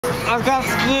I've got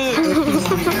split.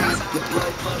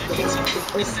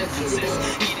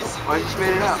 Why you spit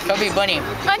it out? Chubby bunny.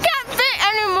 I can't fit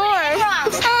anymore.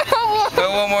 Put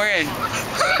one more in.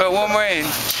 Put one more in.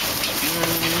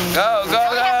 Go, go,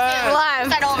 go.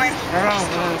 Start over.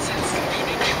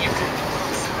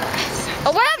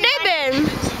 Oh, where have they been?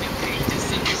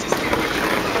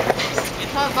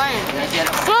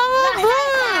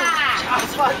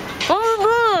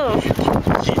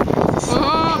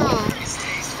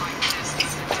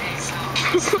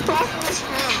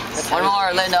 One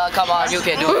more, Linda. Come on, you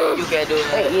can do it. You can do it.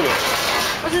 Hey, eat it.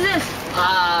 What is this?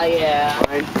 Ah, yeah.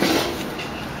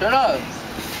 Shut up.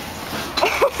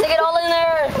 Stick it all in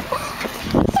there.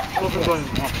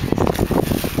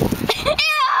 Ew!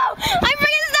 I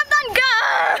freaking stepped on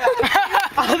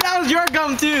gum! That was your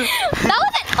gum too. That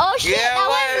wasn't. Oh shit, Yeah, that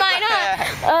was mine,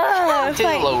 huh? It's a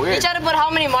little weird. You tried to put how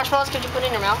many marshmallows could you put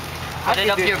in your mouth? Put it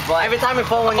up your butt. Every time you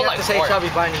pull one, you have like to say 4. chubby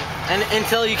bunny, and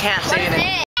until you can't say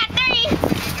it.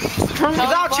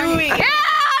 Without chewing. Oh,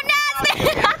 nasty!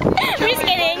 I'm just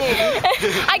kidding.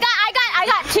 I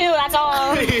got 2. That's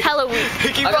all. Hella weak.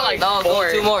 I got like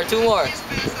 4. 2 more. 2 more.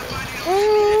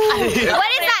 What is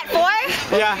that,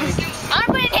 4? Yeah. I'm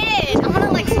gonna put it in. I'm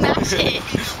gonna like smash it.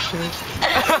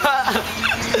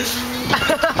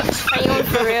 Are you going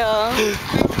for real?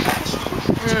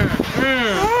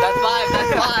 That's 5.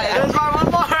 That's 5. There's my one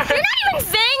more. You're not even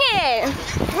saying it.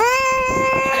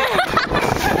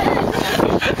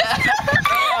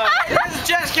 This is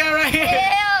chest count right here. Ew.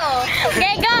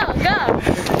 Okay, go.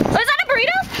 Was that a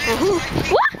burrito?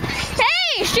 What?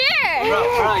 Hey, share.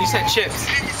 Bro, you said chips.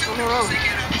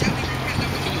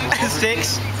 6?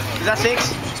 Is that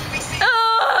 6?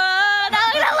 Oh, that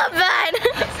looks hella bad.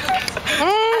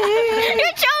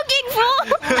 You're choking, fool.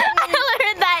 I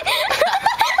heard that.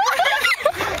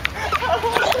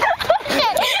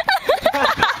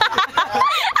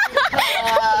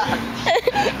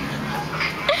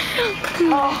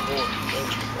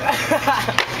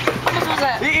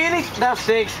 You eating? That's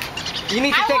 6. You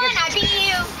need to take I beat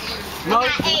you. No, I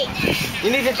got 8. you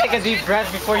need to take a deep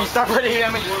breath before you start putting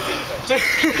them in. You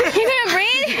couldn't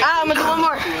breathe? I'm gonna do one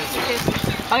more.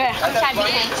 Okay.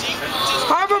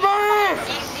 Harbor Burn!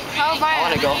 I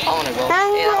wanna go.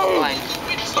 Yeah, that was mine.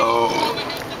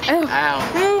 Ow.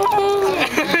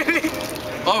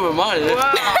 Oh, remind it.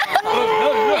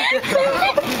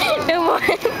 Good one.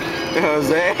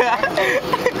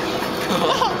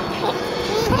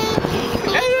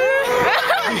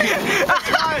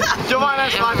 Giovanna,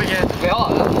 that's 5 again. Wait,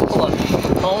 hold on.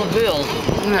 Hold on, Bill.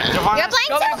 You're playing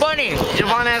Chubby too? bunny.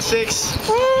 Giovanna has 6.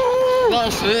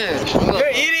 That's it.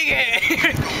 You're eating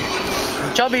it.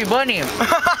 Chubby bunny. What's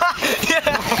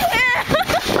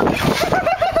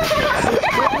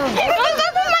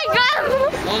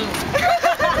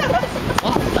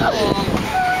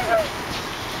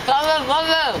up with my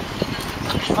gum?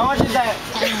 How much is that?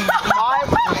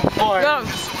 5? 4. Go.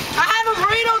 I have a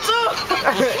burrito too.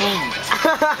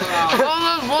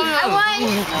 I won.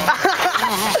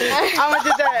 How much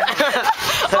is that?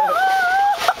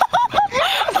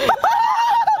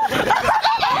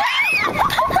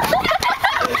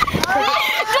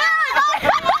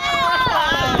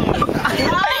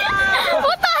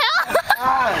 What the hell?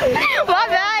 My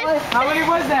bad. How many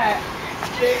was that?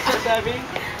 6 or 7?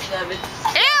 7.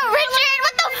 Ew, Richard,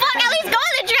 what the fuck? At least go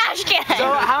in the trash can. So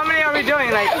how many are we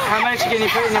doing? Like how much can you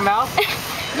put in your mouth?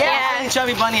 Yeah.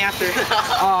 Chubby bunny after.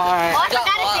 Oh, alright. Oh, I forgot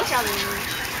to say something.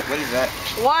 What is that?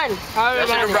 1. I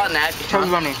should have brought napkins. Chubby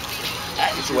bunny.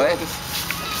 It's wet.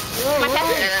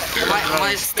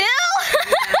 My Still?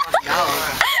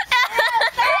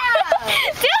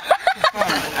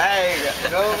 Hey,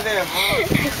 go over there,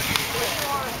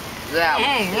 Yeah.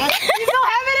 You still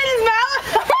have it in his mouth?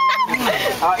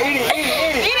 Oh, eat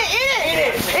it.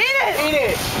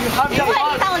 You have your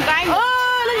mouth. Oh,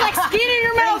 it looks like skin in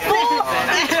your mouth, fool.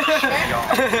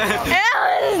 Ew,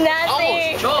 this is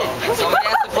nasty. Somebody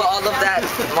has to put all of that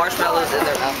marshmallows in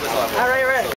their mouth.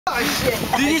 Alright.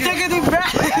 Did you take a deep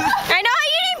breath? I know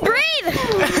you didn't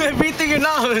breathe. Breathe through your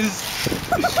nose.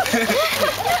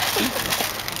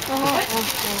 I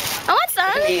want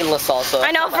some. Eat la salsa.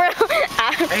 I know, for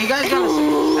Hey, you guys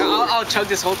gotta. I'll chug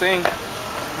this whole thing.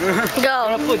 Go.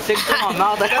 I put 6 in my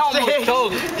mouth. I almost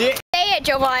choked. Say it,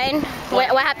 Jovan.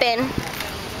 What happened?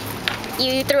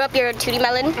 You threw up your tootie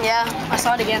melon? Yeah, I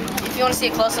saw it again. If you want to see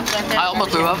a close-up right there. I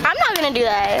almost threw up. I'm not gonna do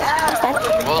that.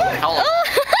 Well, hell. Oh,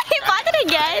 he bought it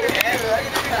again.